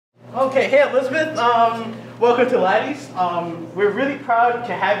Okay, hey Elizabeth, welcome to Laddies. We're really proud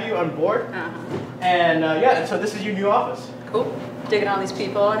to have you on board. And yeah, so this is your new office. Cool. Digging all these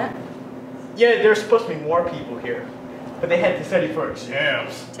people in it? Yeah, there's supposed to be more people here, but they had to study for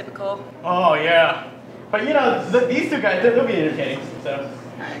exams. Typical. Oh yeah. But you know, these two guys, they'll be entertaining, so.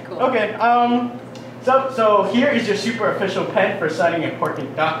 Alright, cool. Okay, so here is your super official pen for signing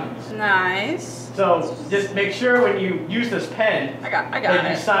important documents. Nice. So just make sure when you use this pen, I got that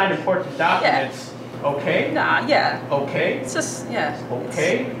you it. sign important documents. Yeah. Okay? Nah, yeah. Okay? It's just, yeah.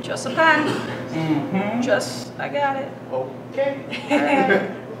 Okay? It's just a pen. Mm-hmm. Just, I got it. Okay.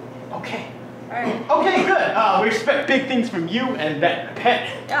 Alright. Okay. Alright. Okay, good. We expect big things from you and that pen.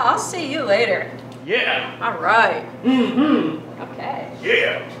 Yeah, I'll see you later. Yeah. Alright. Mm-hmm. Okay.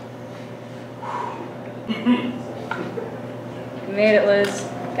 Yeah. You made it, Liz.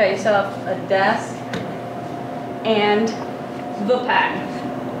 Got yourself a desk and the pen.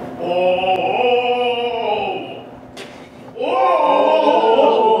 Oh! Oh!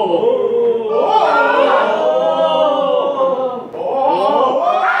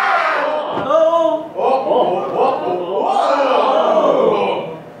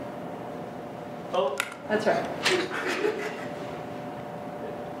 Oh! That's right.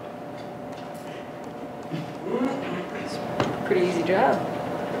 It's a pretty easy job.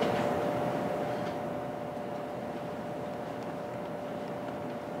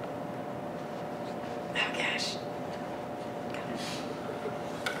 Oh gosh.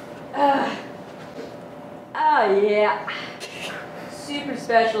 Oh yeah. Super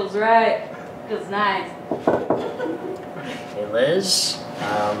specials, right? Feels nice. Hey Liz,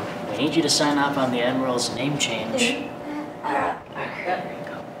 we need you to sign off on the Admiral's name change. I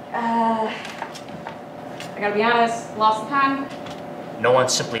gotta be honest, lost the pen. No one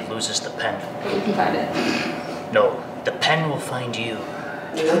simply loses the pen. But we can find it. No, the pen will find you.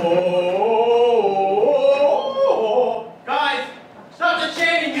 Oh! Guys, stop the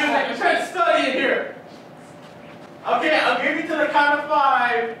chanting music. I'm trying to study in here. Okay, I'll give you to the count of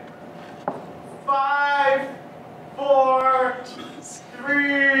 5. 5, 4,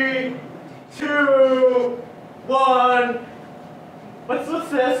 3, 2, 1. What's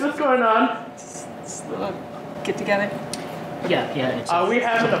this? What's going on? Just a little get together. Yeah, it's Are we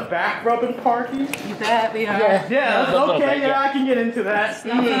having a back rubbing party? You bet we are. Yeah, a little okay, bit, yeah, yeah. I can get into that.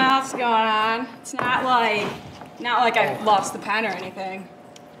 Nothing else going on. It's not like I lost the pen or anything.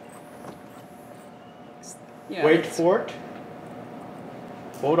 Yeah. Wait for it.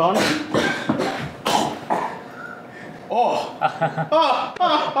 Hold on.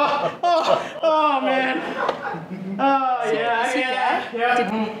 Oh, man. Oh, yeah.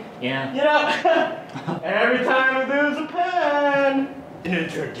 Yeah. You know, every time we lose a pen,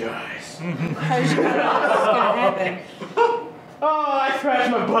 enter dies. How's gonna happen? Oh, I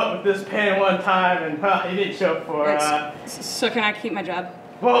scratched my butt with this pen one time and it didn't show up for, So can I keep my job?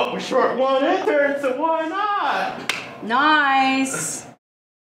 well, we're short one intern, so why not? Nice.